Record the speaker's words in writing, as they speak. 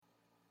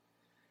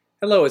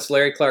Hello, it's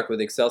Larry Clark with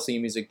Excelsior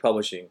Music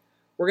Publishing.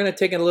 We're going to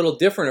take a little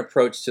different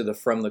approach to the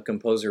From the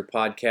Composer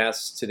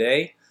podcast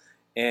today,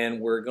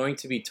 and we're going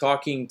to be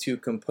talking to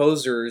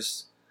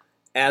composers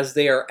as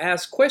they are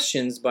asked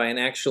questions by an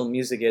actual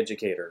music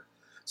educator.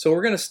 So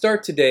we're going to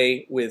start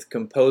today with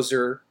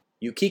composer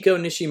Yukiko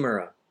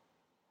Nishimura.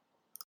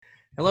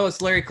 Hello,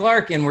 it's Larry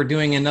Clark, and we're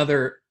doing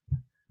another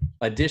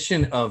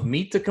edition of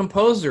Meet the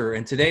Composer,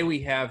 and today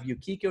we have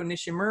Yukiko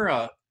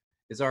Nishimura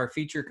is our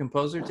featured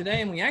composer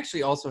today, and we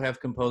actually also have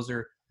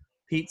composer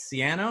Pete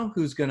Ciano,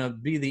 who's going to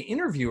be the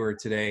interviewer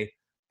today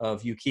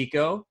of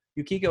Yukiko.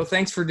 Yukiko,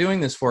 thanks for doing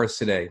this for us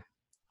today.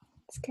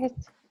 It's good.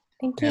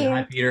 Thank And you.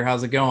 hi, Peter.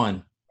 How's it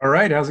going? All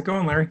right. How's it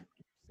going, Larry?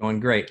 Going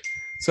great.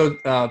 So,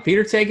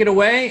 Peter, take it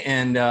away,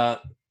 and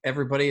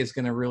everybody is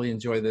going to really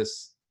enjoy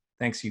this.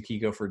 Thanks,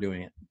 Yukiko, for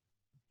doing it.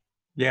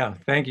 Yeah,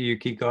 thank you,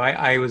 Yukiko.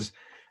 I was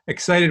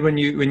excited when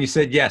you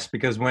said yes,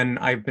 because when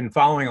I've been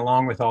following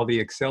along with all the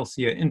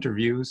Excelsior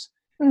interviews,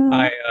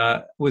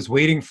 I was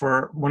waiting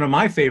for one of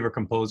my favorite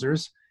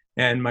composers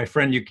and my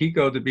friend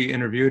Yukiko to be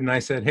interviewed, and I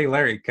said, "Hey,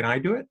 Larry, can I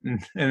do it?"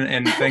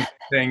 And thanks for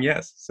saying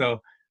yes. So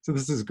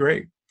this is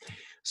great.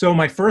 So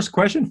my first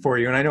question for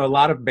you, and I know a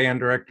lot of band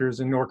directors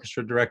and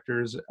orchestra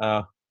directors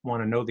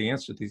want to know the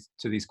answer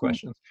to these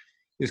questions,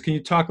 is can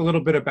you talk a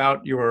little bit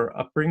about your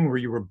upbringing, where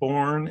you were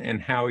born,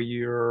 and how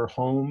your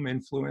home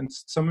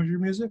influenced some of your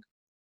music?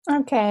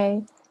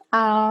 Okay.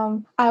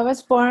 I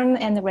was born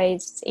and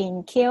raised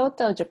in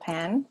Kyoto,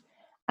 Japan.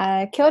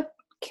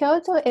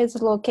 Kyoto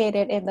is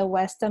located in the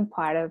western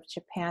part of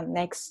Japan,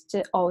 next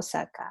to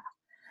Osaka.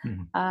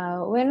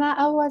 Mm-hmm. When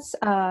I was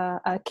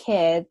a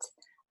kid,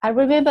 I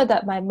remember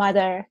that my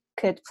mother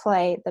could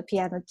play the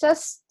piano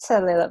just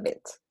a little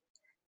bit.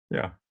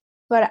 Yeah.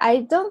 But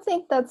I don't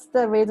think that's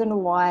the reason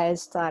why I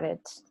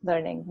started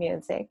learning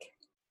music.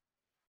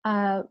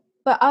 But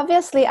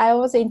obviously, I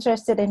was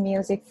interested in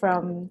music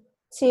from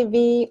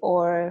TV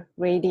or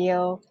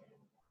radio.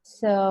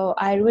 So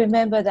I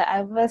remember that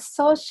I was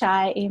so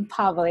shy in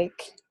public,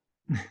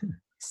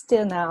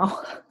 still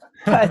now.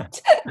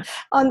 But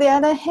on the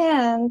other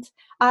hand,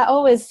 I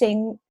always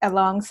sing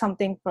along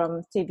something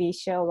from TV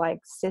show like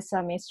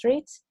Sesame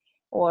Street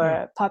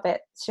or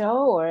puppet show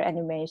or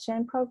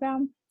animation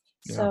program.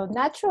 Yeah. So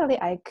naturally,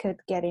 I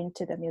could get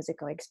into the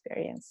musical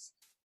experience.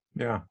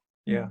 Yeah.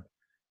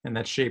 And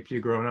that shaped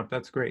you growing up.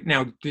 That's great.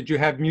 Now, did you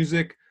have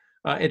music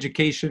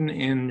education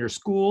in your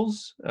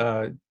schools,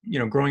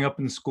 growing up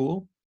in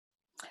school?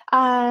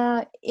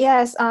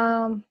 Yes.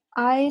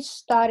 I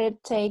started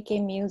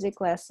taking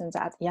music lessons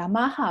at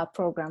Yamaha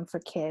program for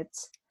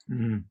kids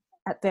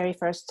at very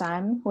first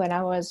time when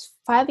I was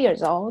 5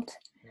 years old.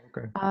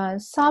 Okay.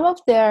 Some of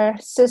their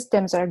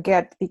systems are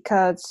good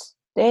because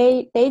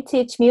they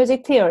teach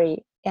music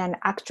theory and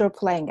actual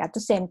playing at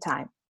the same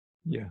time.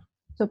 Yeah.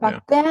 So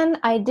back then,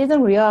 I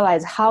didn't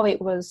realize how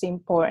it was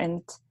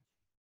important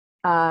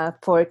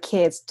for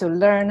kids to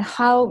learn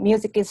how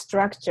music is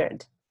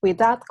structured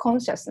without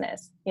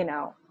consciousness,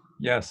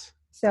 Yes.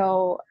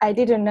 So I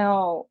didn't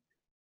know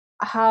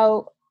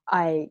how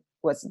I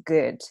was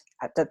good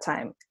at the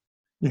time.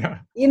 Yeah.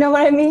 You know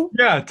what I mean?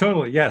 Yeah,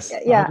 totally. Yes.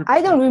 Yeah, 100%.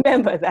 I don't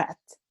remember that.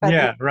 But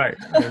yeah, right.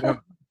 I know.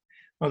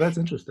 Oh, that's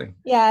interesting.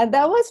 Yeah,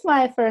 that was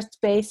my first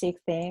basic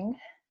thing.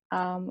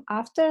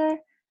 After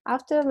I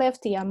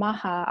left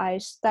Yamaha, I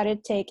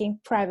started taking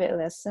private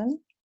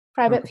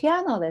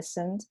piano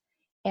lessons,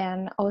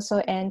 and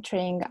also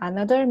entering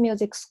another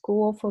music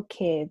school for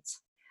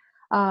kids.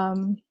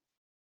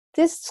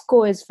 This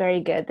school is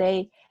very good.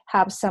 They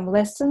have some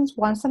lessons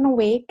once in a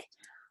week.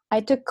 I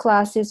took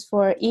classes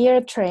for ear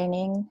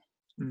training,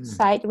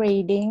 sight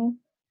reading,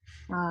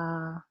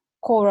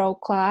 choral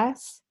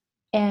class,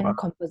 and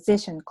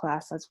composition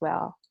class as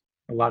well.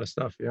 A lot of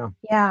stuff, yeah.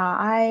 Yeah,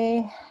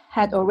 I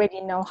had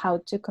already know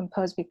how to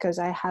compose because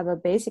I have a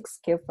basic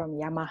skill from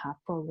Yamaha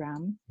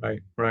program.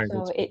 Right.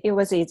 So it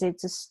was easy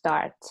to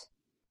start.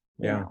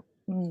 Yeah.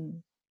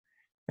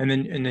 And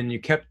then you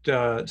kept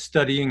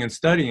studying,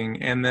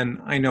 and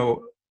then I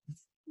know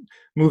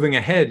moving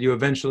ahead, you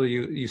eventually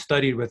you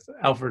studied with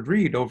Alfred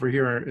Reed over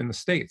here in the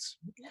States.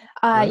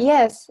 Right?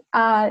 Yes.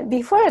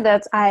 Before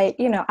that, I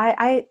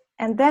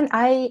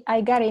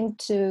got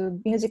into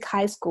music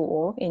high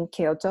school in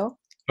Kyoto.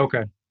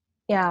 Okay.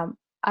 Yeah,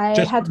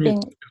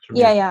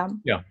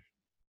 Yeah.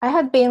 I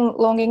had been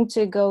longing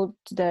to go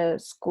to the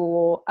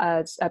school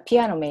as a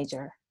piano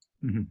major,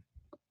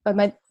 but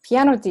my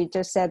piano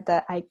teacher said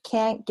that I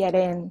can't get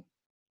in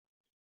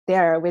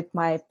there with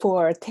my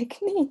poor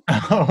technique.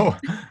 Oh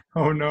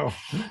no.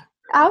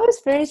 I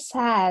was very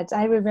sad,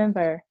 I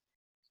remember.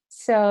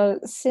 So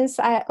since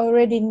I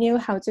already knew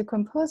how to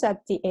compose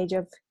at the age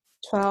of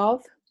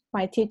 12,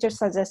 my teacher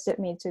suggested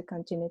me to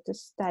continue to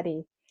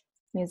study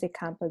music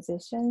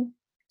composition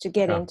to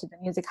get into the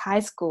music high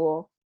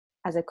school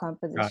as a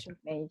composition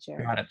major.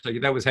 Got it. So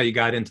that was how you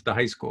got into the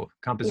high school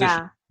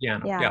composition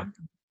piano. Yeah.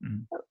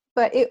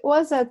 But it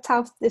was a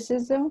tough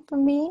decision for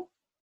me.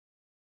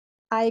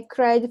 I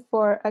cried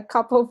for a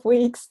couple of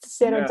weeks to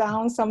settle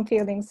down some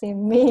feelings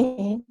in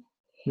me.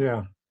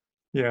 Yeah.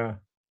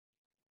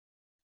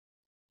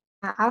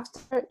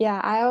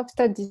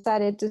 after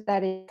decided to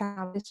study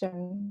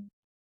composition,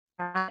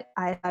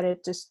 I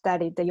started to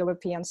study the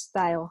European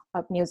style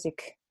of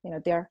music.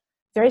 They're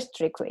very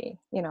strictly,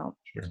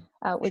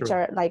 Sure. which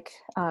Sure. are like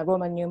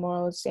Roman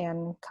numerals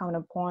and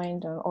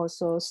counterpoint, and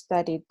also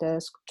studied the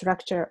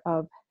structure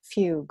of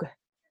fugue.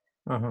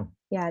 Uh-huh.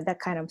 Yeah, that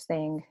kind of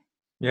thing.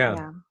 Yeah.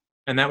 Yeah.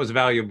 And that was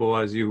valuable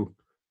as you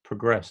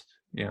progressed.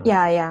 Yeah.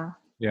 Yeah.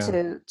 Yeah.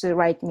 To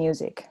write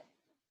music.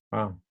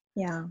 Wow.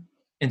 Yeah.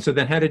 And so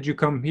then how did you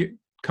come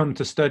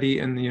to study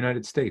in the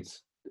United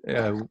States?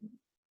 Alfred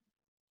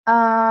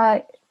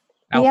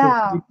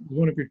Yeah. Reed was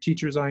one of your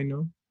teachers, I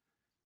know.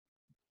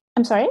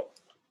 I'm sorry?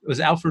 It was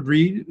Alfred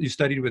Reed? You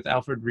studied with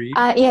Alfred Reed?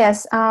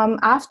 Yes.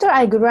 After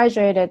I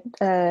graduated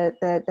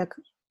the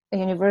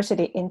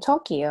university in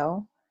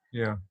Tokyo,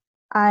 Yeah.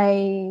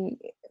 I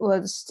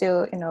was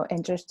still,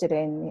 interested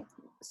in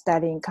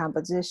studying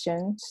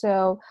composition.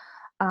 So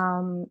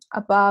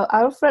about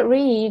Alfred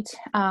Reed,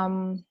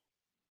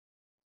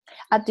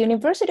 at the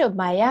University of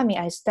Miami,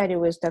 I studied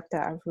with Dr.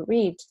 Alfred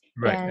Reed.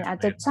 Right. And Yeah,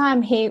 at the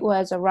time, he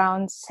was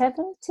around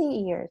 70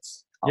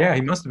 years old. Yeah,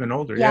 he must have been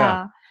older.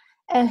 Yeah.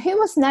 And he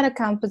was not a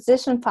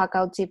composition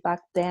faculty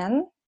back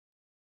then,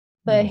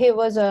 but he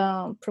was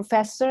a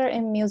professor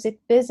in music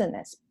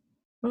business.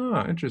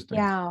 Oh, interesting.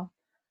 Yeah.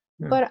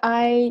 But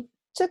I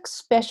took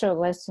special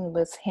lesson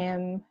with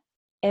him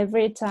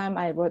every time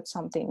I wrote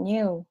something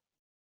new.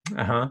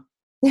 Uh-huh.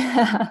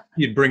 Yeah.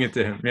 You'd bring it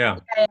to him. Yeah.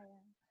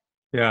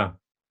 Yeah.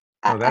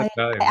 Oh, that's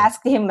valuable. I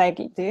asked him, like,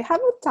 do you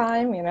have a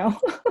time,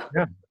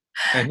 Yeah.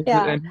 And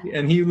Yeah.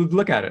 and he would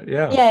look at it.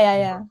 Yeah.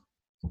 Yeah.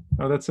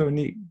 Oh, that's so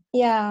neat.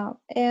 Yeah.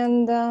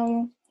 And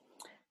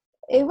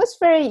it was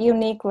very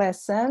unique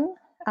lesson.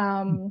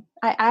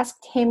 I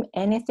asked him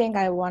anything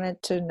I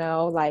wanted to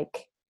know,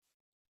 like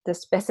the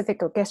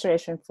specific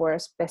orchestration for a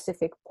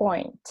specific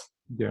point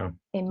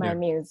in my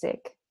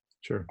music.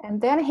 Sure.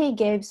 And then he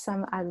gave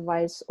some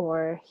advice,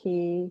 or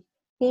he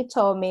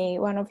told me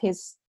one of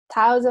his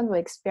thousands of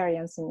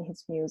experience in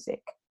his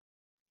music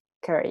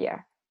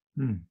career.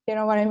 You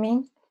know what I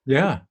mean?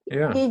 Yeah.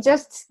 He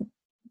just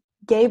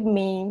gave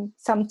me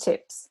some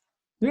tips.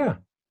 Yeah.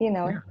 He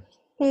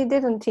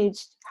didn't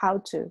teach how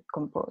to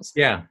compose.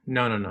 Yeah.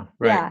 No.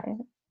 Right. Yeah.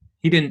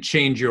 He didn't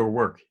change your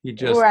work. He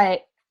just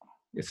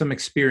some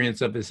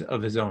experience of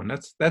his own.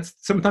 That's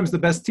sometimes the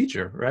best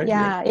teacher, right?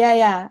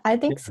 Yeah. I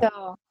think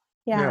so.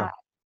 Yeah.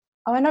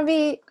 I want to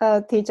be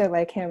a teacher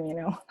like him,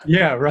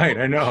 Yeah, right.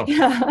 I know.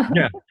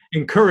 Yeah.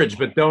 Encourage,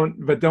 but don't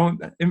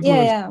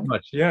influence too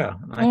much. Yeah.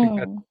 I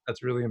think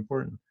that's really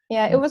important.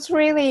 Yeah, it was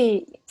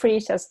really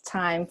precious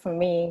time for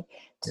me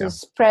to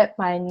spread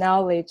my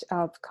knowledge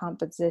of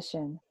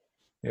composition.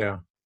 Yeah.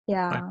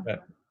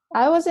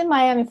 I was in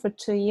Miami for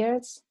 2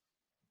 years,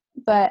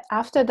 but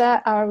after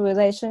that, our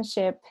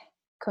relationship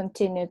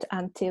continued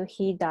until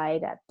he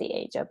died at the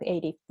age of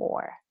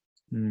 84.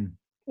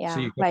 Yeah,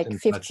 so like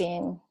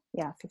 15.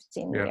 Yeah,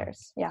 15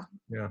 years. Yeah.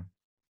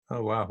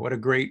 Oh, wow. What a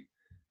great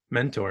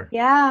mentor.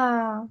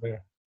 Yeah.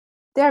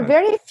 There are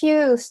very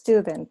few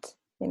students,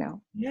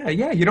 Yeah.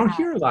 You don't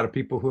hear a lot of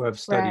people who have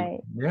studied.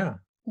 Right. Yeah.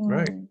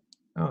 Right.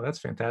 Oh, that's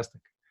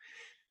fantastic.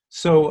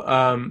 So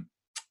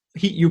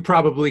you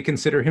probably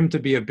consider him to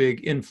be a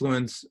big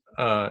influence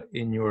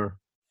in your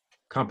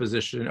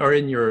composition or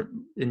in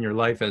your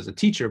life as a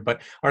teacher,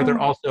 but are there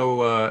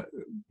also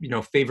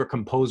favorite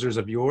composers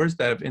of yours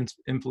that have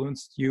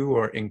influenced you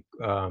or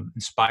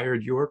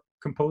inspired your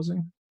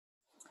composing?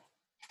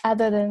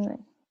 Other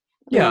than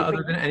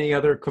any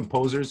other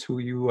composers who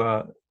you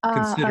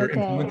consider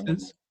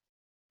influences?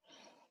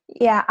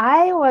 Yeah,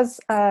 I was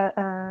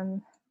a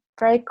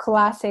very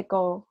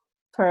classical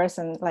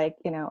person. Like,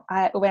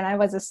 when I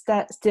was a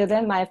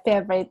student, my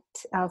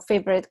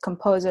favorite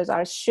composers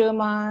are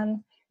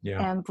Schumann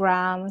and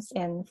Brahms,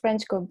 and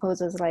French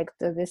composers like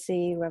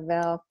Debussy,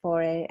 Ravel,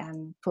 Fauré,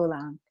 and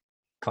Poulenc.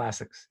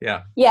 Classics.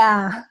 Yeah.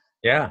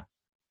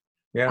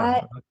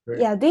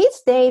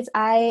 These days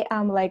I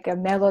am like a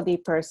melody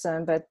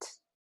person, but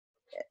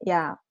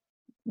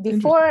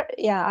before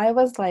I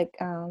was like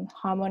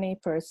harmony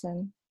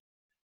person.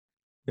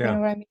 You know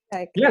what I mean?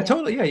 Like,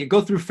 totally. Yeah, you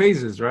go through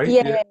phases, right?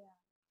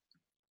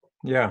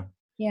 Yeah.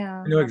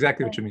 I know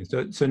exactly what you mean.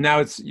 So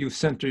now you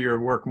center your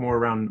work more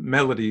around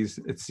melodies,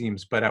 it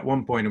seems, but at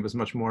one point it was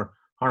much more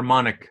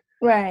harmonic,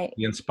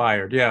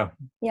 inspired. Yeah.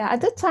 At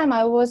the time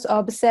I was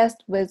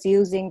obsessed with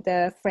using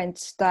the French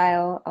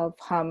style of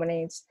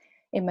harmonies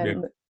in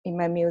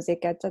my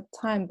music at that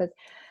time, but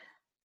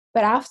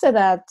after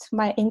that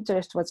my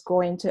interest was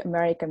going to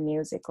American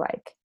music,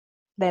 like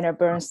Leonard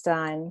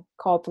Bernstein,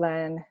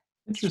 Copland,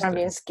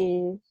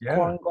 Stravinsky,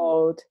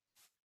 Korngold,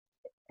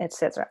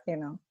 etc.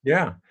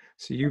 Yeah.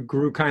 So you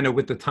grew kind of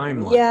with the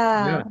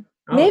timeline.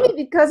 Maybe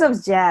because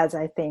of jazz,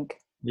 I think.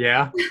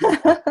 Yeah.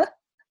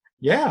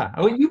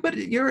 Oh, but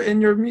you're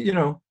in your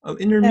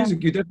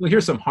music, you definitely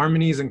hear some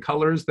harmonies and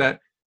colors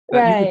that you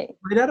get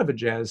right out of a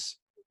jazz.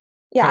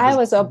 Yeah, I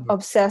was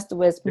obsessed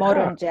with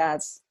modern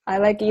jazz. I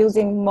like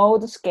using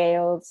mode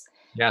scales.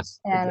 Yes.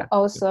 And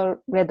also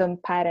rhythm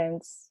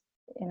patterns.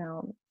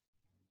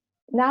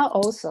 now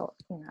also,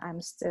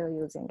 I'm still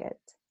using it.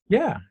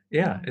 Yeah,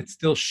 it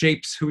still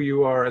shapes who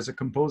you are as a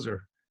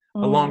composer,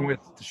 along with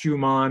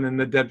Schumann and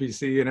the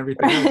Debussy and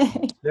everything else.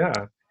 Yeah,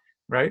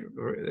 right.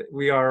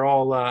 We are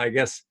all, I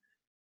guess,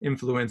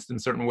 influenced in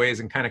certain ways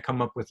and kind of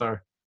come up with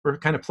we're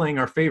kind of playing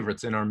our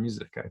favorites in our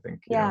music, I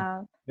think.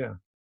 Yeah. Yeah.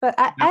 But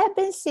I have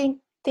been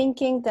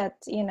thinking that,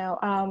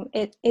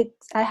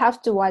 I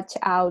have to watch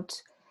out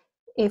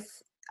if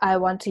I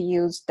want to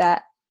use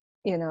that,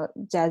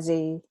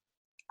 jazzy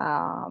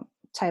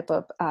type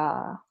of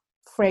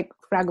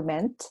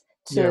fragment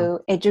to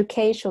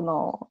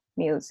educational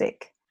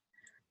music.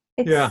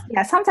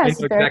 It's sometimes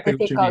it's very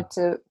difficult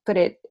to put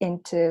it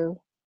into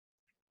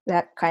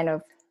that kind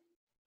of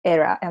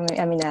era. I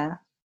mean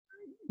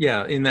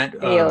in that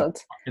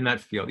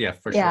field. Yeah,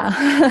 for sure.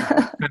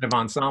 Kind of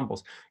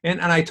ensembles,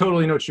 and I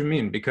totally know what you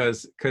mean,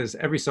 because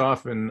every so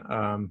often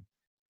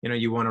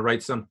you want to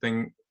write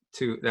something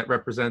that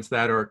represents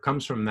that, or it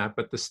comes from that,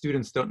 but the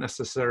students don't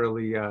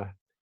necessarily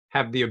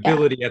have the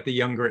ability at the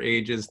younger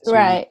ages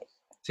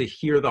to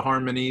hear the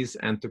harmonies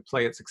and to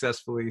play it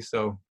successfully.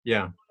 So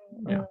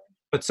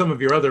but some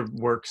of your other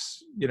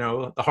works,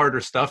 the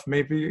harder stuff,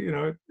 maybe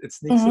it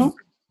sneaks in.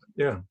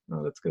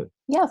 That's good.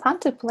 Fun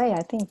to play,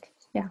 I think.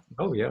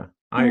 Oh yeah,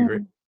 I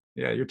agree.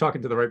 Yeah, you're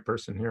talking to the right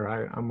person here.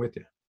 I'm with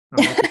you.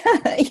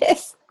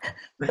 Yes.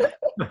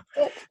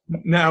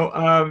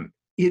 Now,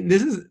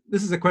 this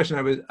is a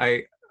question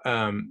I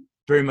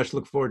very much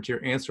look forward to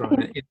your answer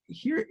on.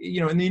 Here,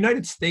 in the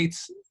United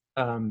States,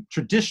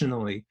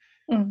 traditionally,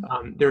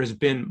 there has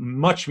been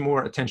much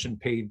more attention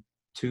paid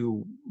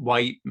to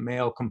white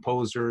male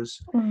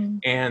composers,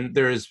 and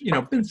there's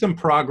been some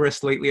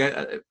progress lately.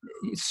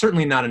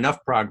 Certainly not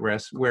enough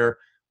progress where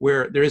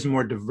there is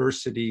more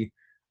diversity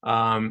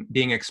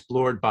being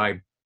explored by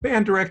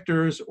band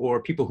directors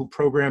or people who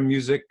program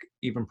music,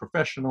 even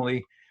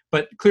professionally.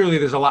 But clearly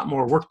there's a lot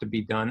more work to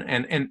be done.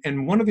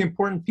 And one of the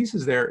important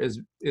pieces there is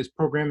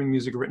programming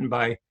music written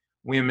by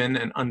women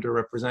and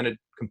underrepresented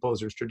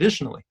composers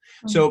traditionally.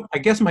 So I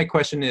guess my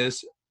question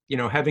is,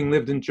 having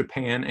lived in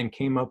Japan and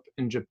came up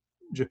in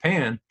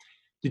Japan,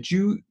 did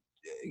you,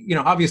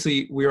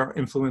 obviously we are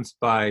influenced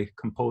by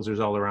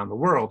composers all around the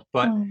world,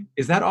 but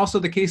is that also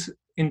the case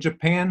in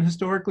Japan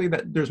historically,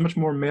 that there's much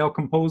more male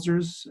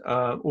composers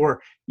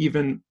or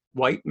even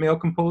white male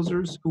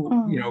composers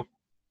who,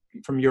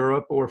 from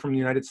Europe or from the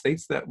United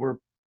States that were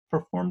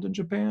performed in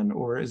Japan?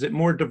 Or is it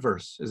more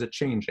diverse? Is it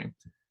changing?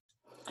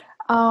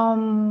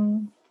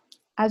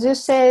 As you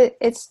said,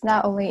 it's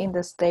not only in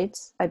the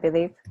States, I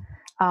believe.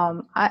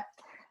 I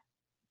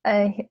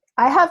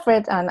have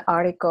read an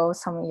article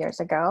some years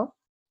ago.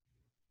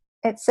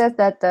 It said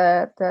that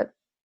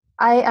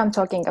I am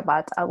talking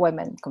about a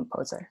women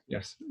composer.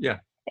 Yes. Yeah.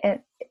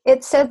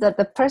 It said that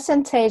the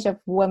percentage of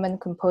women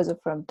composers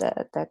from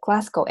the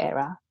classical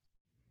era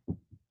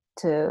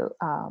to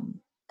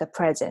the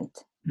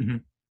present.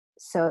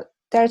 So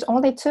there's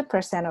only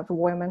 2% of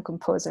women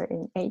composer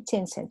in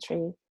 18th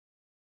century.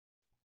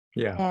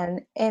 Yeah.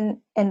 And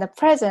in the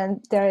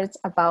present, there is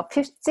about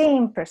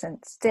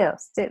 15% still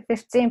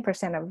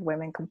 15% of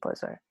women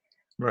composer.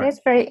 Right.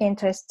 It's very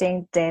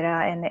interesting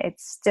data, and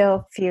it's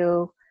still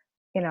few,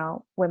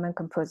 women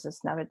composers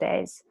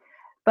nowadays.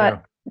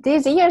 But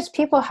these years,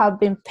 people have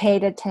been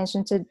paid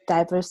attention to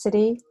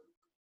diversity.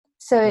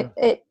 So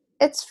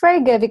it's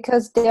very good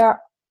because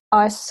there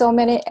are so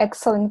many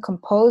excellent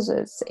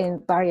composers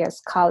in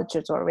various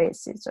cultures or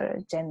races or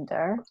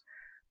gender.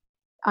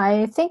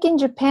 I think in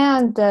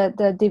Japan,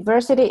 the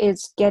diversity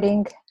is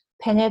getting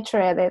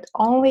penetrated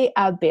only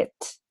a bit,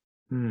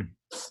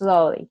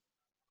 slowly.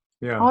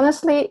 Yeah.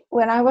 Honestly,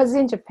 when I was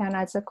in Japan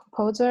as a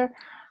composer,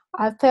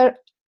 I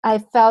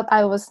felt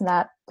I was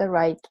not the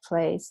right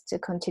place to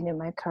continue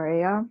my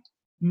career.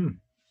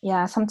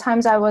 Yeah,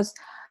 sometimes I was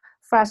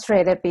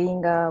frustrated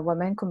being a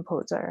woman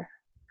composer,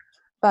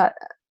 but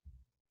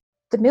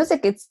the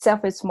music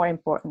itself is more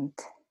important.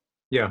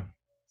 Yeah.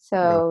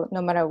 So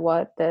no matter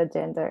what the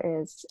gender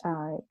is,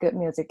 good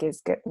music is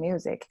good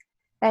music.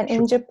 And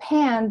in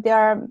Japan, there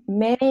are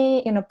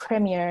many,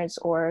 premieres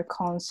or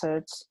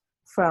concerts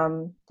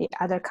from the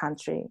other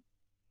country,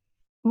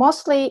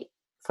 mostly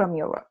from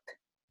Europe.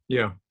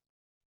 Yeah.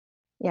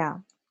 Yeah.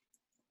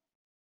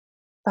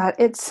 But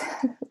it's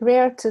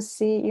rare to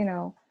see,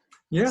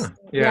 Yeah.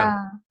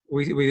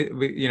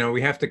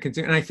 We have to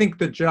continue. And I think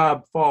the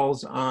job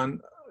falls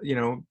on,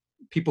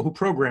 people who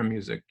program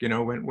music,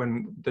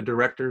 when the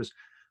directors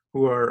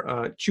who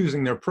are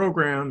choosing their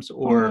programs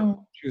or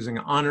choosing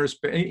honors.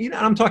 But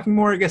I'm talking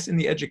more, I guess, in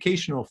the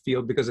educational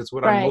field because it's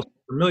what I'm most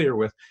familiar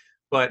with.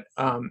 But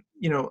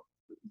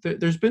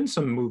there's been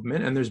some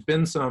movement, and there's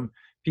been some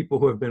people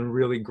who have been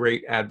really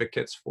great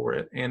advocates for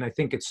it, and I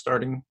think it's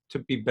starting to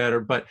be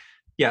better. But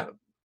yeah,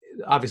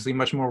 obviously,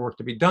 much more work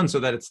to be done so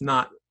that it's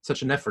not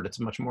such an effort. It's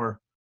much more,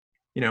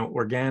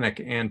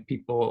 organic, and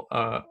people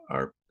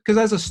are, because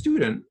as a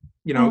student,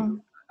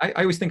 I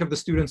always think of the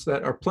students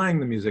that are playing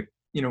the music.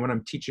 When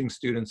I'm teaching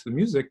students the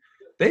music,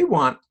 they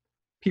want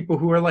people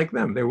who are like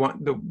them. They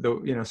want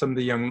some of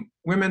the young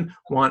women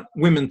want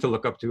women to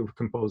look up to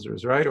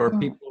composers, right? Or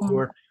people who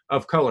are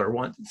of color.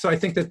 So I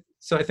think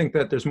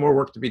that there's more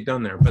work to be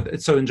done there.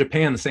 But so in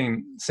Japan,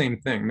 the same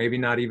thing. Maybe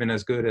not even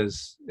as good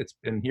as it's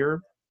been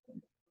here.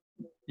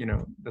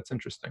 That's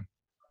interesting.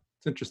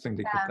 It's interesting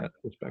to get that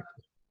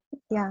perspective.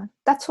 Yeah,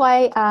 that's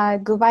why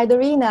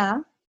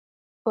Gubaidorina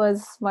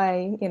was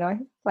my,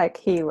 like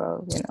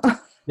hero,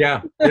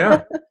 Yeah.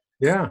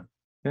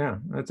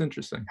 That's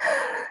interesting.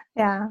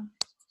 Yeah.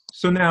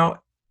 So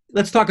now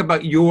let's talk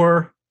about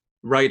your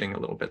writing a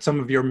little bit, some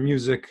of your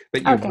music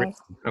that you've written.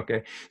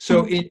 Okay.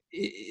 So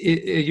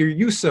your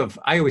use of,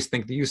 I always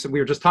think we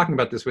were just talking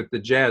about this with the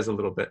jazz a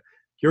little bit,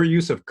 your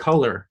use of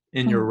color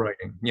in your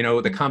writing,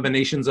 the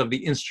combinations of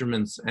the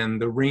instruments and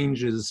the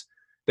ranges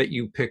that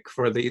you pick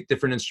for the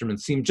different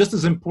instruments seem just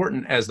as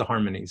important as the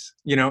harmonies.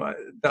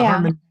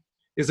 Harmony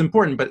is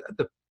important, but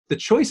the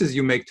choices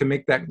you make to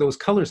make those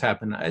colors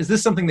happen, is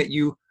this something that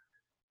you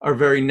are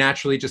very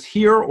naturally just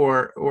here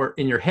or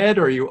in your head,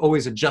 or are you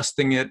always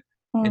adjusting it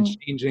and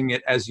changing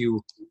it as you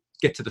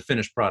get to the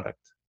finished product?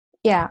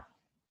 Yeah,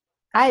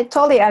 I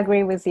totally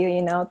agree with you.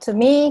 To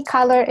me,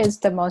 color is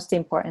the most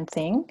important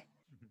thing.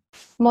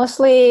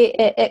 Mostly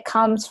it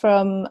comes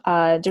from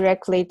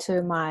directly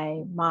to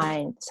my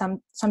mind.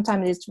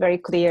 Sometimes it's very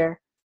clear,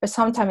 but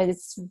sometimes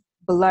it's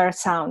blur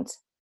sound,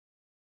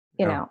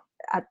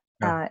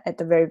 at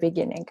the very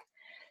beginning.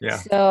 Yeah.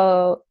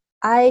 So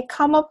I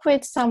come up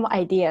with some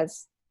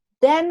ideas,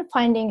 then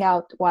finding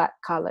out what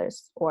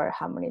colors or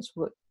harmonies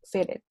would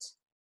fit it.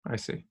 I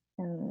see.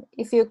 And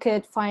if you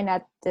could find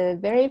at the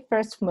very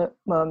first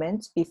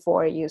moment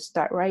before you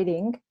start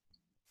writing,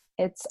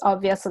 it's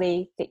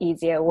obviously the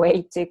easier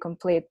way to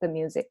complete the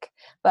music.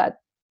 But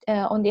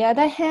on the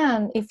other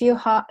hand, if you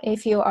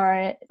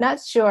are not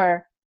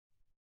sure,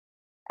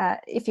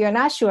 if you're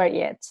not sure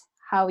yet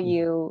how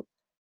you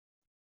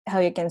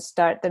can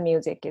start the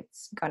music,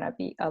 it's gonna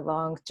be a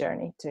long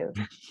journey to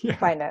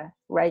find a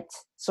right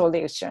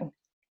solution.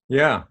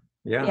 Yeah.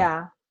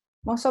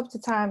 Most of the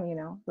time,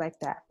 like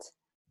that.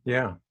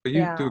 Yeah, but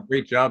you do a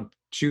great job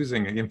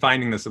choosing and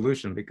finding the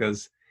solution,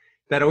 because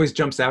that always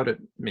jumps out at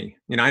me.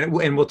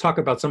 And we'll talk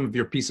about some of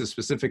your pieces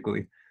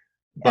specifically,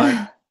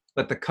 but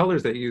the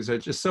colors that you use are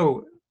just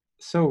so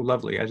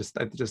lovely. I just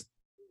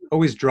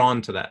always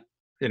drawn to that.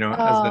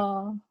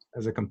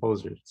 As a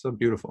composer, it's so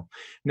beautiful.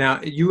 Now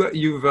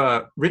you've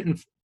written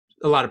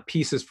a lot of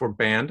pieces for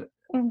band,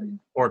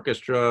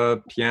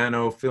 orchestra,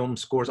 piano, film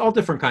scores, all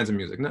different kinds of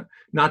music,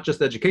 not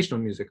just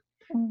educational music.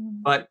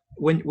 But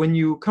when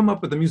you come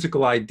up with a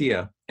musical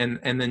idea and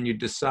then you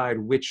decide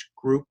which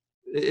group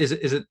is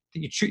it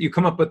you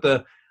come up with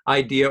the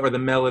idea or the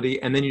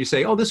melody, and then you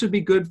say, oh, this would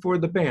be good for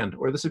the band,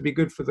 or this would be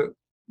good for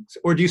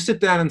or do you sit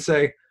down and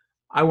say,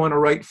 I want to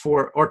write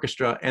for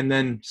orchestra, and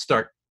then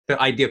the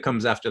idea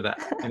comes after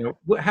that?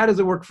 How does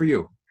it work for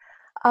you?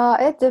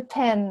 It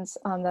depends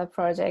on the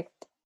project,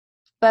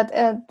 but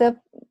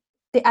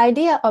the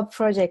idea of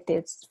project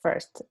is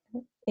first.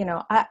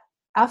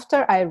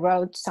 After I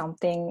wrote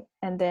something,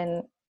 and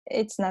then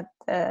it's not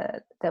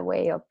the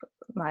way of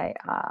my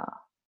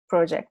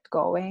project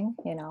going,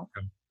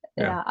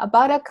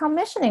 about a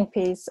commissioning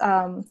piece.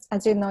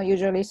 As you know,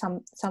 usually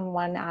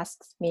someone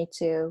asks me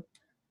to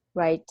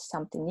write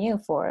something new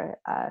for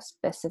a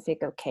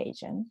specific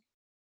occasion.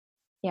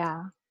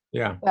 But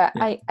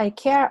I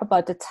care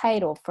about the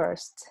title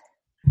first.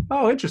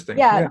 Oh, interesting.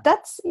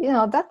 That's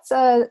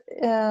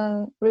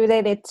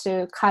related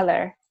to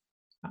color,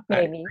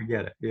 maybe. I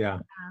get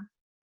it.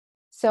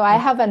 So I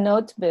have a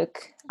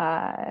notebook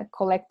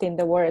collecting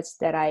the words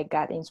that I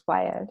got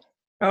inspired.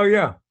 Oh,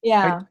 yeah.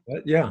 Yeah.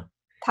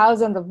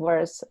 Thousands of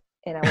words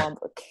in one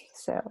book.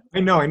 So I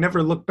know. I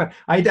never look back.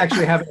 I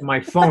actually have it on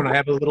my phone. I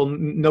have a little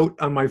note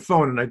on my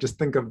phone, and I just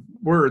think of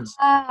words.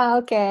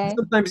 Okay. And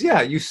sometimes,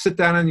 you sit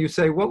down and you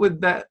say, what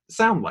would that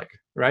sound like?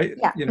 Right?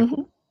 Yeah.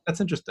 That's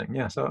interesting.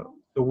 Yeah. So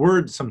the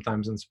word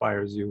sometimes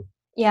inspires you.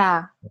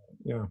 Yeah.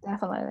 Yeah.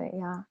 Definitely.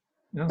 Yeah.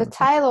 The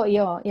title,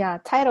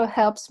 title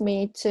helps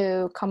me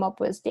to come up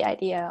with the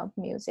idea of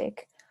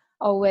music.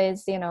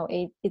 Always,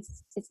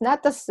 it's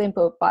not that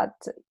simple, but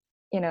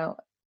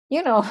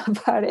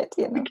about it.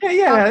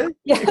 Okay,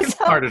 it can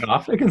start it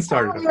off. It can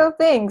start it off. Little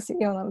things,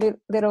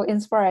 little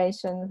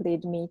inspiration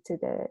lead me to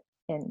the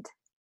end.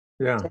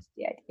 Yeah. Just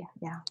the idea.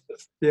 Yeah.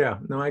 Yeah.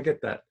 No, I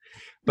get that.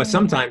 But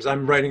sometimes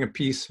I'm writing a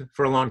piece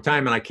for a long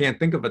time and I can't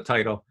think of a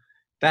title.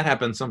 That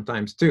happens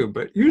sometimes too,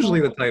 but usually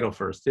the title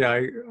first. Yeah,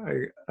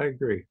 I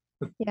agree.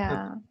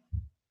 Yeah.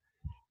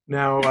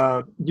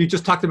 Now, you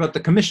just talked about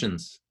the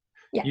commissions.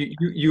 Yeah.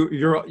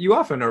 You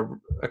often are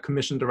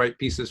commissioned to write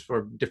pieces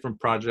for different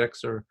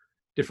projects or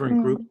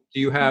different groups. Do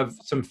you have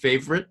some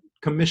favorite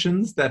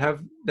commissions that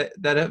have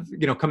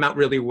come out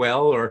really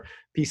well, or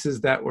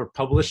pieces that were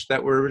published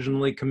that were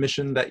originally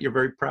commissioned that you're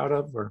very proud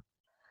of? Or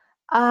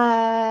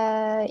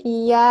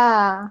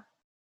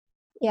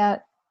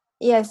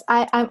yes,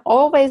 I'm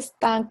always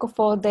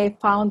thankful they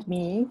found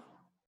me.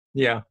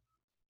 Yeah.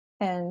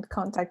 And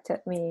contacted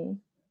me.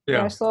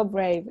 Yeah. They're so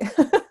brave.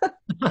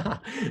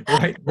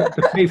 Right.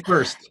 To pay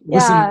first.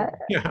 Yeah.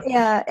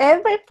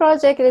 Every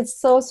project is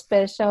so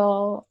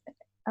special.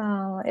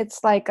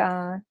 It's like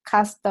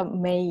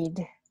custom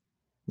made.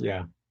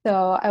 Yeah.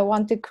 So I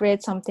want to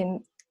create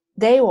something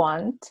they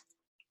want.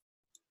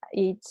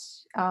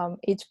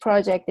 Each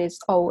project is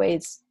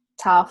always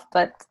tough,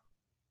 but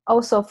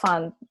also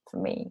fun for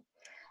me.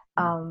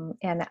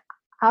 And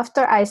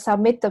after I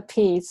submit the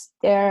piece,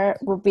 there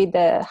will be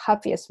the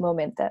happiest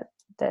moment that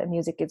the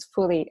music is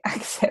fully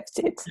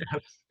accepted.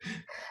 Yes.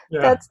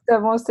 Yeah. That's the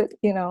most,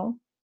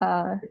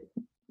 uh,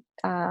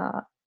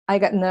 I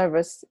got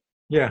nervous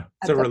Yeah.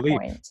 It's at a that relief.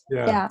 point.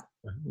 Yeah. Yeah.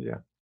 Yeah.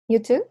 You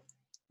too?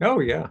 Oh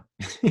yeah.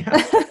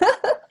 Yeah.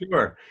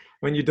 Sure.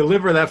 When you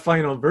deliver that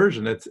final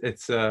version, it's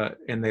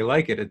and they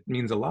like it, it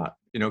means a lot,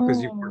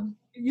 because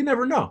you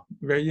never know,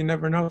 right? You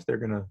never know if they're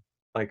gonna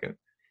like it.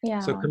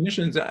 So Yeah.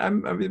 commissions,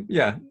 I'm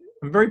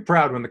very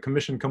proud when the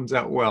commission comes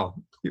out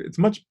well. It's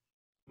much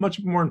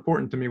more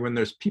important to me when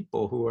there's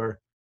people who are,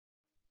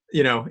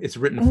 it's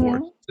written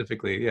for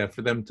specifically,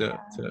 for them to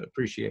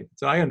appreciate it.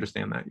 So I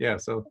understand that. Yeah.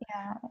 So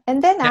yeah.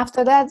 And then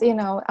after that,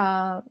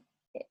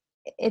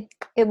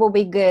 it will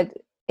be good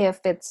if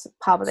it's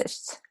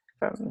published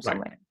from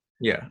somewhere.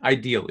 Yeah,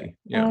 ideally.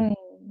 Yeah.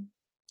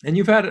 And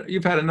you've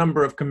had a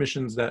number of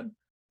commissions that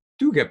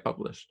do get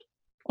published.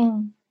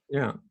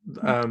 Yeah.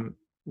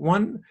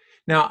 One,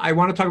 now I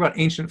want to talk about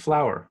Ancient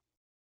Flower.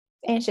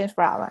 Ancient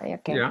Flower,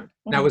 okay. Yeah.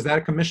 Now, was that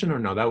a commission or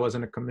no? That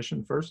wasn't a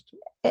commission first?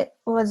 It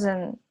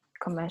wasn't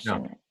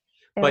commissioned. No.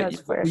 It But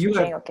was for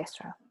string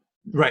orchestra.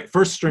 Right,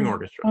 first string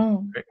orchestra.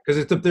 Right?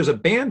 Because there's a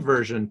band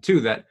version too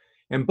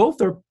and both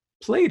are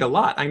played a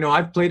lot. I know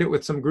I've played it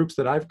with some groups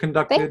that I've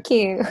conducted. Thank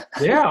you.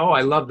 Yeah,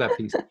 I love that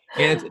piece,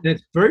 and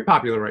it's very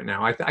popular right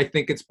now. I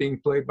think it's being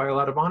played by a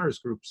lot of honors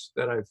groups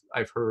that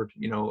I've heard,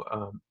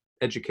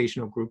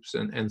 educational groups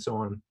and so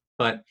on.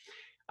 But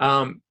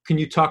can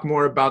you talk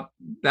more about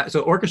that?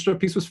 So orchestra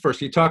piece was first.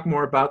 Can you talk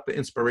more about the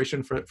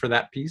inspiration for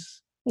that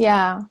piece?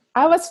 Yeah,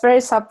 I was very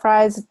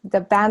surprised.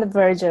 The band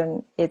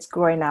version is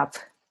growing up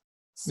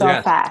so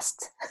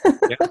fast.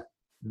 Yeah,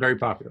 very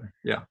popular.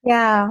 Yeah.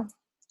 Yeah.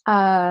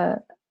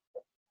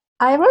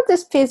 I wrote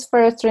this piece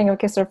for a string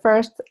orchestra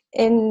first,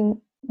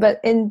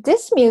 but in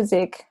this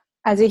music,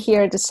 as you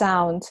hear the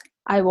sound,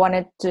 I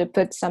wanted to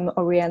put some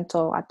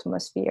Oriental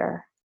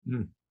atmosphere.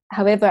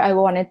 However, I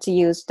wanted to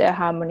use the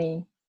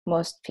harmony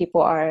most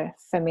people are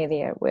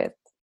familiar with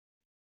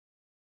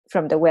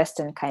from the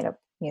Western kind of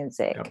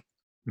music. Yep.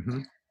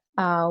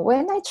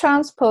 When I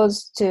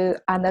transpose to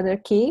another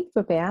key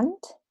for band,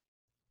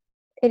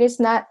 it is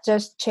not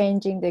just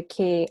changing the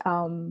key.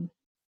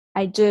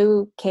 I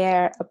do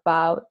care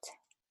about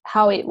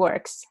how it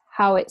works,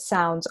 how it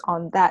sounds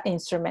on that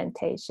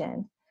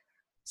instrumentation.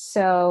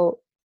 So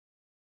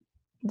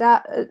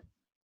that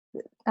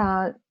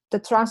the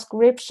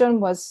transcription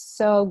was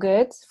so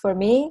good for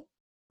me.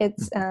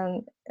 It's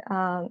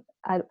I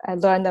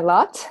learned a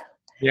lot.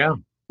 Yeah.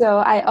 So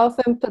I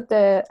often put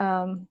the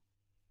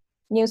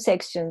new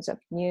sections of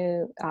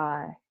new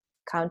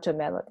counter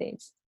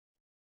melodies,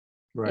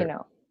 right.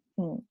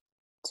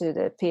 To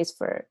the piece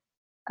for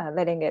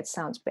letting it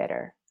sound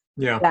better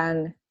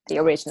than the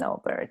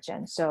original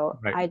version. So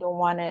I don't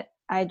want it.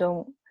 I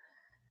don't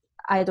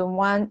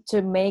want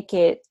to make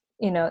it,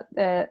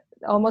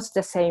 almost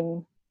the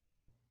same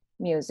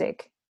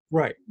music.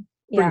 Right.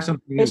 Bring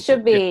something new. It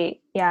should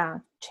be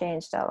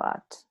changed a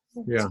lot.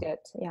 It's good.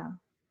 Yeah.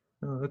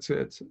 Oh,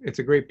 it's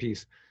a great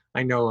piece.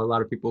 I know a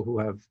lot of people who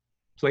have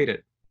played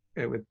it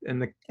it's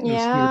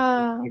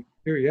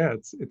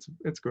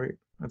great.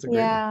 That's a great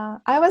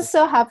one. I was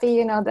so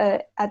happy,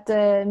 at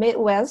the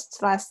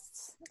Midwest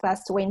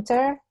last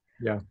winter.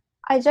 Yeah.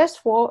 I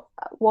just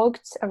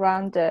walked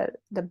around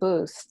the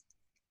booth,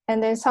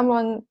 and then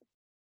someone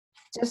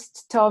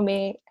just told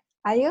me,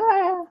 "Are you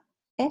a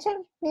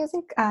ancient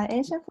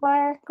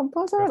flower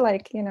composer?" Yeah.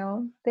 Like,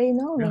 they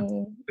know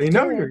me. They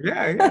know you.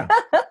 Yeah.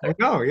 I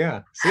know.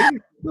 Yeah. See,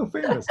 so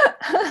famous.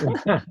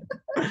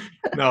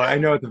 No, I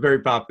know it's very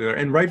popular,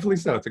 and rightfully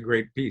so. It's a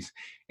great piece,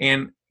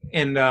 and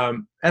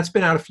that's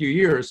been out a few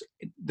years.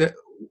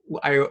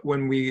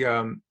 When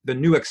the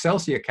new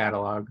Excelsia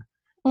catalog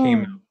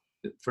came out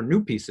for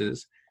new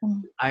pieces,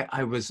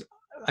 I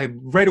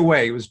right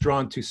away was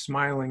drawn to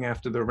Smiling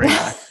After the Rain.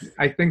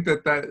 I think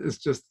that is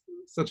just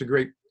such a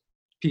great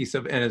piece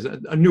and is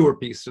a newer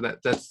piece, so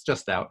that's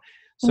just out.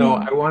 So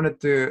I wanted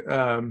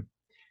to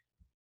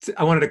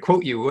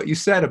quote you. What you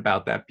said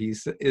about that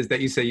piece is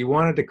that you say you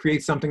wanted to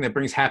create something that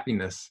brings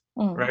happiness,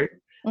 right?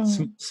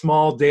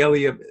 Small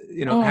daily,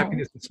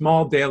 happiness in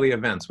small daily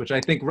events, which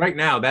I think right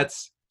now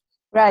that's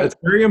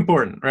very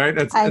important, right?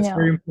 That's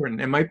very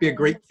important. It might be a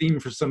great theme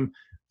for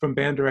from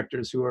band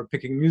directors who are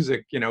picking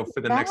music,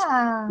 for the next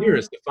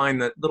years, to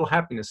find that little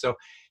happiness. So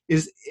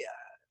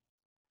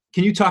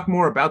can you talk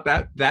more about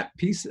that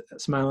piece,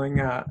 Smiling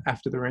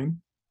After the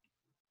Rain?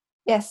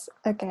 Yes.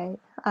 Okay.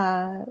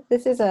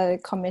 This is a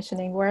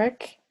commissioning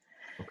work.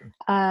 Okay.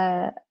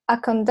 A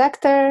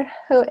conductor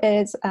who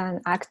is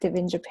active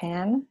in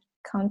Japan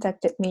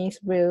contacted me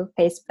through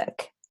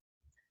Facebook.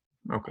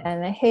 Okay.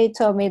 And he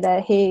told me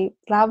that he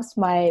loves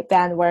my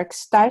band work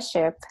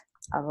Starship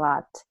a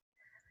lot.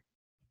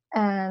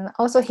 And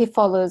also he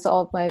follows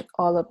all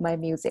of my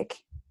music,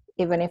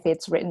 even if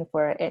it's written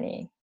for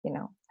any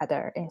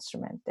other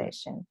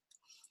instrumentation.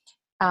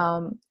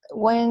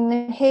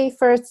 When he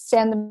first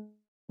sent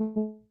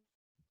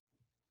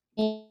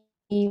me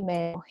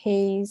email,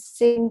 he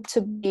seemed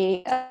to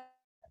be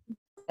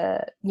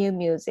new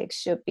music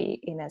should be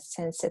in a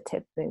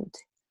sensitive mood.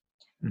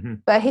 Mm-hmm.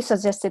 But he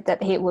suggested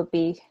that he would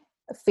be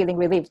feeling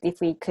relieved if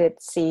we could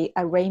see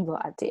a rainbow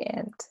at the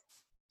end.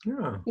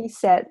 Yeah. He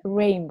said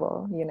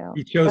rainbow,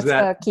 He chose that's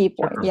that. the key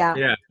point.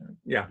 Yeah.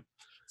 Yeah.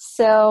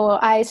 So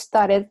I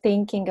started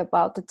thinking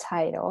about the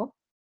title.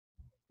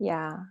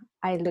 Yeah,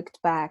 I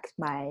looked back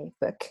my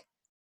book.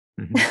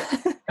 Mm-hmm.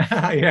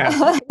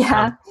 Yeah.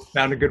 Yeah.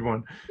 Found a good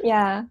one.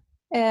 Yeah,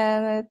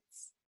 and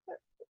it's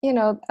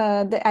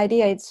the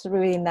idea is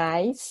really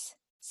nice.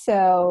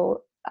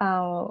 So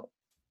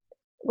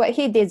what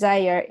he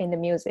desired in the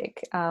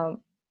music.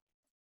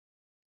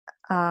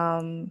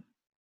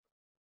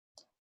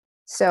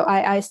 So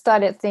I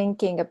started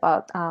thinking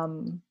about.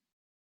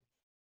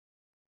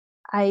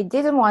 I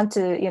didn't want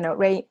to,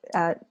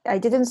 I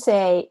didn't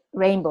say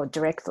rainbow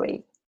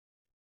directly.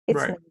 It's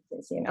Right.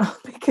 nonsense,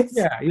 because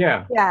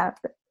Yeah.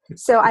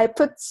 So I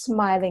put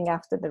smiling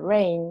after the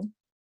rain.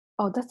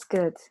 Oh, that's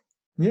good.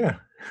 Yeah.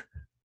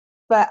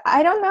 But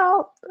I don't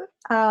know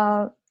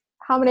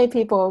how many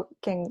people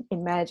can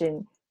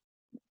imagine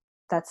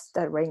that's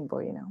the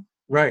rainbow,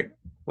 Right.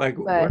 Like,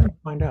 But, where do I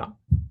find out?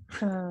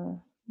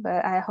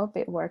 But I hope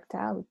it worked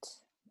out.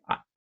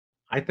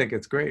 I think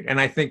it's great. And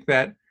I think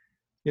that,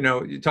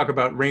 you talk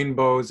about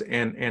rainbows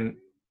and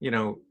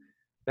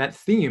that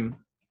theme.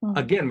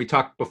 Again, we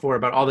talked before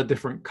about all the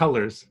different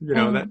colors,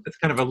 that's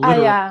kind of a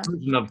literal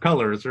version of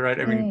colors, right?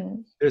 I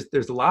mean,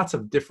 there's lots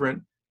of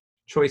different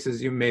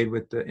choices you made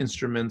with the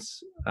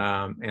instruments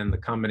and the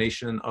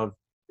combination of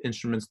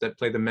instruments that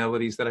play the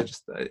melodies that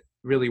it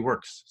really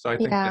works. So I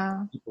think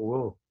that people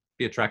will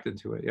be attracted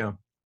to it. Yeah.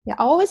 Yeah.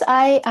 Always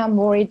I am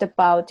worried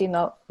about,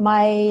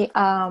 my,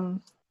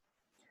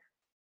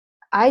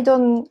 I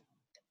don't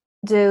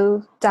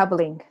do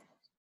doubling,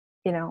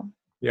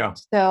 Yeah.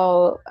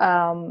 So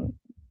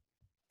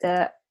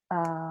the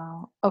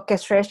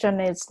orchestration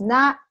is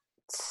not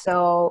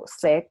so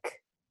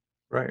thick.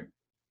 Right.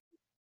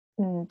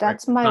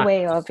 That's my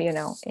way of,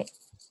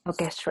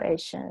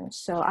 orchestration.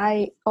 So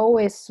I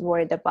always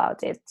worried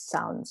about it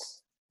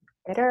sounds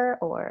better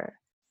or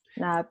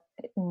not.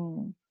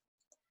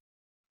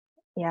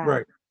 Yeah.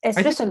 Right.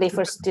 Especially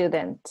for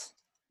students.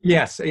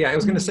 Yes. Yeah. I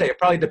was going to say, it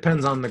probably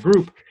depends on the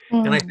group.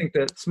 And I think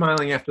that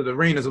Smiling After the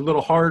Rain is a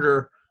little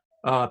harder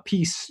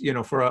piece,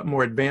 for a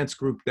more advanced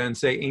group than,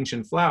 say,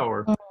 Ancient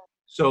Flower.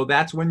 So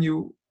that's when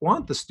you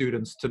want the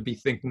students to be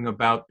thinking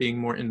about being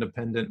more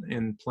independent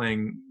in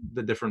playing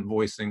the different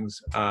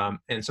voicings.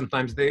 And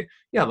sometimes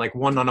like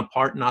one on a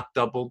part, not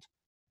doubled,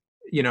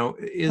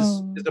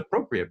 is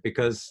appropriate,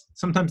 because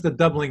sometimes the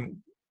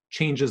doubling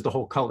changes the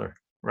whole color,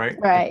 right?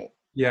 Right.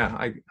 Yeah,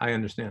 I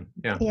understand.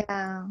 Yeah.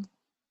 Yeah.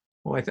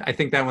 Well, I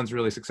think that one's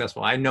really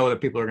successful. I know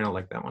that people are going to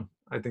like that one.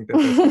 I think that's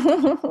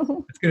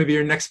it's going to be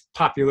your next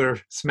popular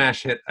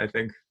smash hit, I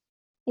think.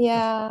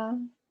 Yeah.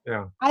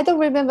 Yeah. I don't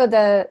remember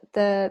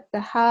the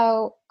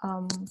how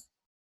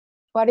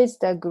what is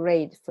the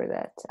grade for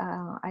that?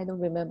 I don't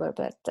remember,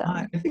 but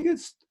I think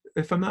it's,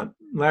 if I'm not,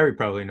 Larry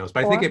probably knows,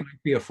 but 4? I think it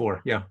might be a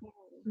 4. Yeah,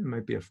 it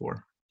might be a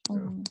 4.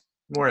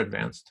 More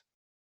advanced.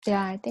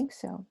 Yeah, I think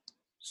so.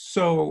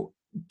 So,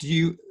 do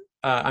you?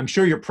 I'm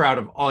sure you're proud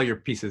of all your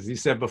pieces. You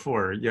said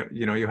before,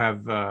 you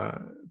have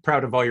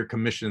proud of all your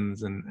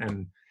commissions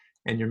and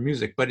your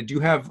music. But do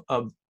you have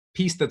a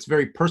piece that's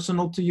very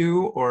personal to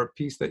you, or a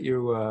piece that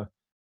you,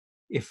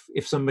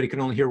 if somebody could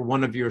only hear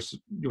one of your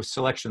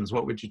selections,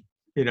 what would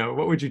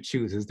you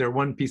choose? Is there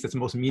one piece that's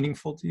most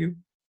meaningful to you?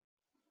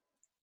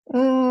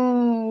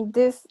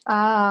 This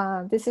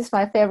is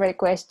my favorite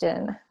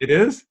question. It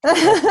is?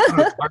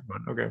 Oh, hard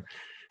one. Okay.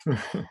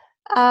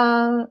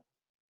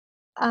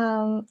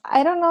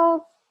 I don't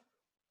know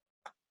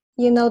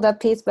the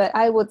piece, but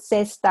I would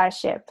say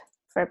Starship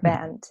for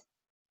Band,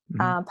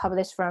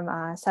 published from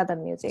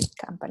Southern Music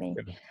Company,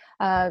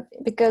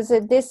 because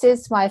this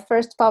is my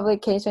first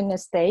publication in the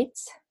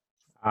States.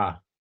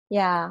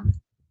 Yeah,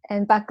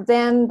 and back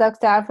then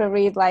Dr. Alfred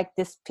Reed liked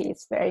this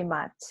piece very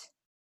much,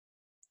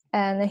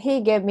 and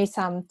he gave me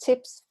some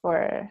tips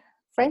for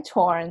French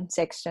horn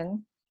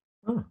section,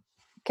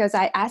 because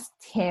I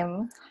asked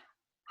him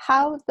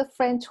how the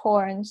French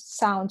horn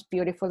sounds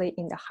beautifully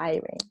in the high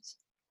range.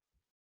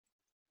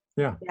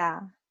 Yeah,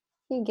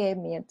 he gave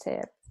me a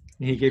tip.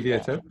 He gave you a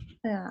tip?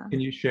 Yeah. Can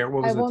you share?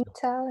 What was it? I won't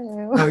tell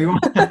you. No, you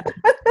won't.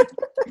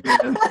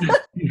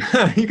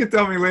 You can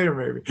tell me later,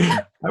 maybe.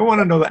 I want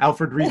to know the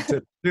Alfred Reed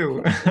tip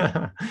too.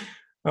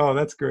 Oh,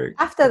 that's great.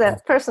 After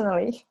that,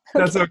 personally.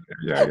 That's okay.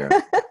 Yeah.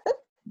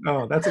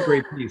 Oh, that's a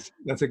great piece.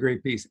 That's a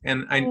great piece.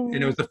 And and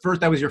it was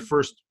that was your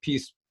first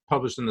piece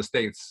published in the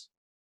States.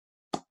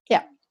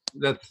 Yeah.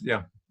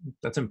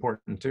 That's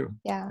important too.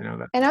 Yeah.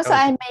 And also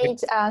I made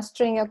a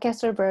string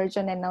orchestra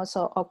version and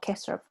also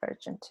orchestra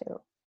version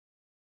too.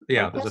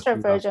 Yeah. The orchestra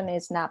version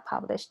is not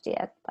published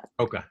yet. But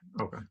Okay.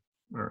 All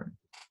right.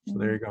 So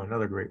there you go.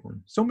 Another great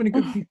one. So many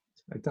good pieces.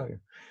 I tell you.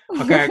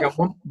 Okay, I got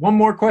one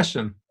more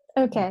question.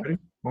 Okay. Ready?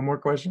 One more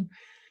question.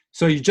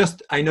 So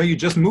I know you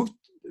just moved.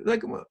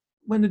 Like,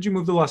 when did you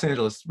move to Los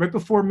Angeles? Right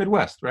before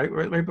Midwest, right?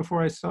 Right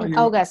before I saw In you.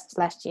 August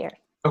last year.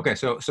 Okay,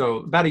 so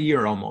about a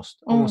year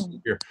almost a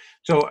year.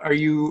 So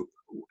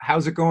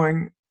how's it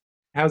going?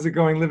 How's it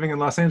going living in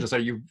Los Angeles? Are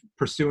you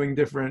pursuing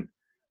different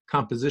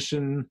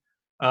composition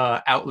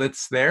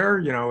outlets there?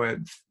 You know, are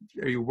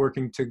you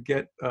working to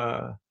get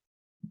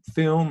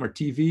film or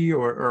TV,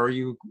 or are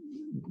you?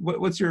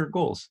 What's your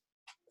goals?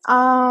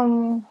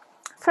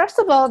 First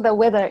of all, the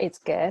weather is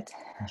good.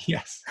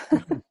 Yes.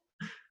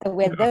 The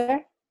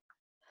weather.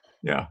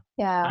 Yeah.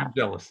 Yeah. I'm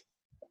jealous.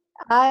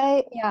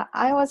 I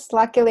was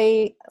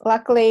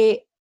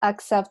luckily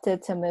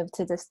accepted to move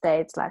to the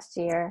States last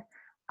year.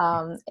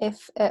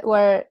 If it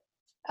were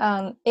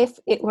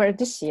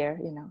this year,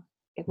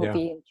 it would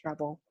be in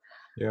trouble.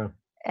 Yeah.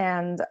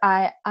 And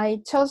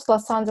I chose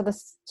Los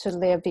Angeles to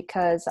live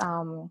because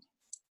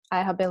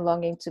I have been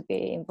longing to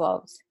be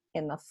involved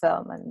in the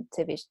film and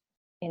TV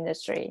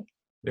industry.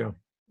 Yeah.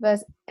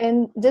 But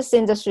in this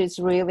industry, it's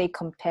really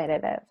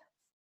competitive.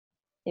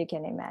 You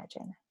can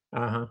imagine.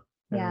 Uh-huh.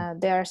 Yeah,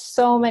 there are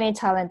so many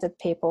talented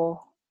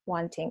people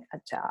wanting a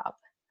job.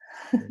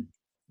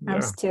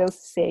 I'm still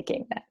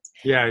seeking that.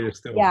 Yeah, you're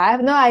still. Yeah, I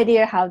have no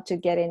idea how to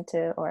get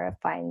into or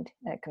find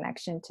a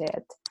connection to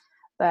it.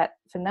 But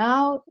for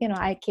now,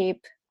 I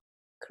keep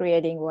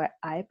creating what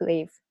I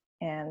believe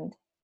and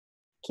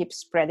keep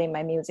spreading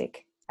my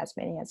music as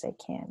many as I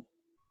can.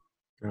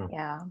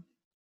 Yeah.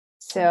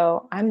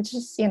 So I'm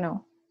just,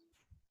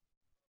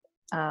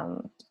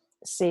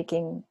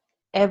 seeking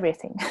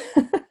everything.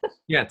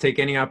 Yeah, take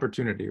any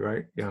opportunity,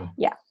 right? Yeah.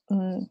 Yeah.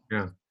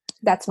 Yeah.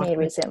 That's me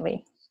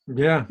recently.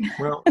 Yeah.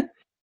 Well,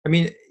 I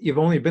mean, you've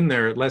only been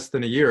there less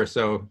than a year,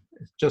 so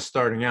it's just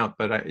starting out.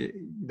 But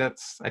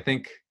I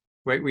think,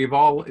 right,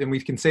 and we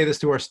can say this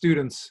to our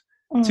students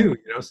too.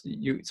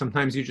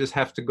 Sometimes you just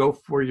have to go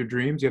for your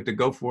dreams. You have to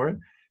go for it.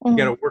 You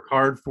got to work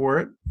hard for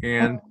it,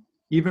 and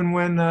even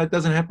when it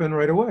doesn't happen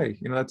right away,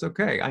 that's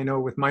okay. I know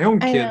with my own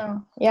kids,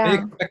 they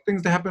expect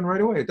things to happen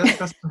right away. That's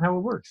not how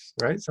it works,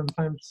 right?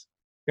 Sometimes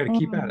you got to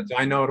keep at it. So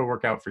I know it'll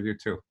work out for you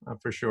too,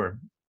 for sure.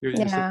 You're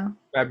such a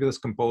fabulous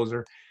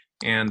composer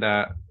and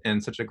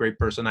such a great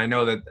person. I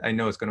know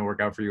it's going to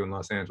work out for you in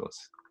Los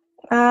Angeles.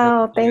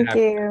 Oh, thank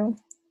you.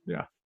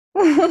 Yeah.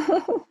 Yeah.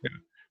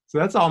 So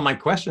that's all my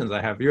questions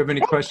I have. Do you have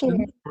any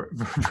questions for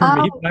me?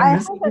 Did I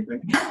miss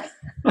anything?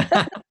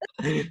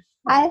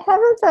 I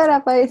haven't thought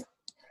of a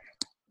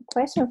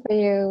question for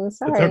you.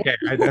 Sorry. It's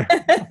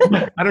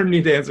okay. I don't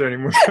need to answer any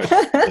more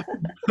questions.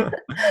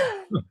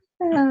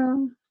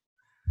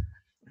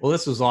 Well,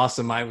 this was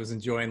awesome. I was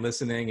enjoying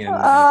listening,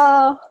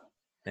 and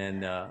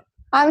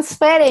I'm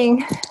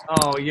sweating.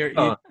 Oh,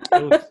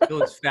 it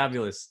was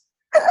fabulous.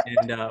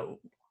 And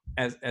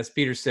as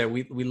Peter said,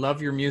 we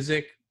love your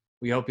music.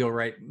 We hope you'll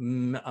write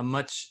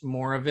much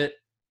more of it,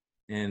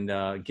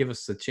 and give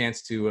us a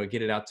chance to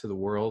get it out to the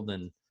world.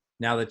 And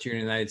now that you're in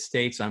the United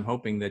States, I'm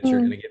hoping that you're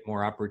going to get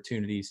more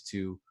opportunities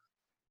to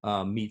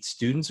meet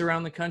students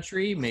around the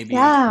country, maybe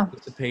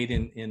participate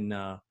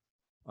in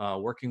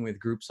working with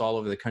groups all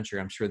over the country.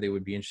 I'm sure they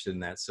would be interested in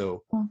that.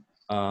 So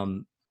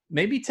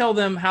maybe tell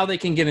them how they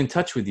can get in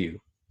touch with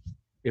you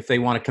if they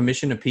want to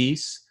commission a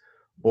piece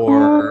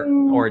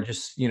or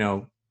just,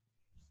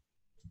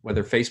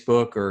 whether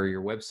Facebook or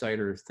your website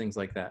or things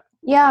like that.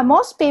 Yeah,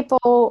 most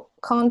people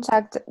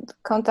contact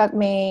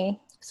me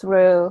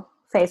through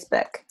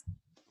Facebook.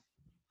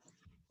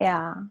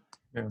 Yeah.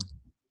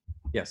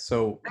 Yes.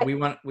 So we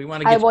want to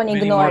get I won't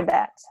ignore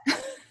that.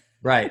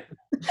 Right.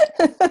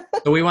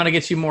 So we want to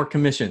get you more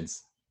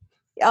commissions.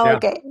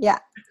 Okay. Yeah.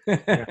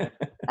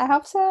 I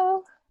hope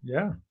so.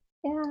 Yeah.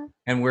 Yeah.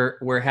 And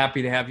we're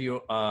happy to have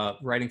you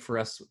writing for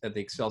us at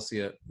the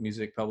Excelsia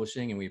Music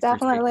Publishing, and we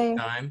appreciate your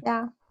time.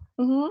 Yeah.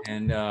 Mm-hmm.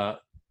 And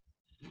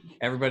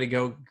everybody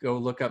go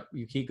look up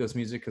Yukiko's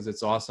music because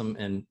it's awesome.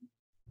 And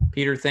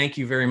Peter, thank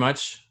you very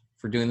much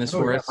for doing this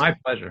for us. My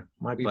pleasure.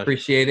 We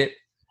appreciate it.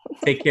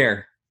 Take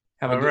care.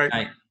 Have a good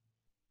night.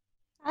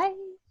 Bye.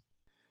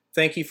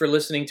 Thank you for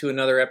listening to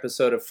another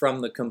episode of From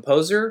the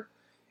Composer.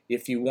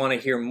 If you want to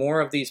hear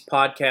more of these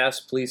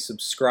podcasts, please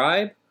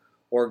subscribe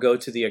or go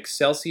to the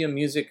Excelsia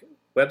Music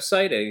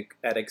website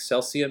at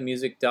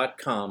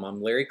excelsiamusic.com.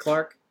 I'm Larry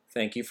Clark.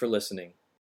 Thank you for listening.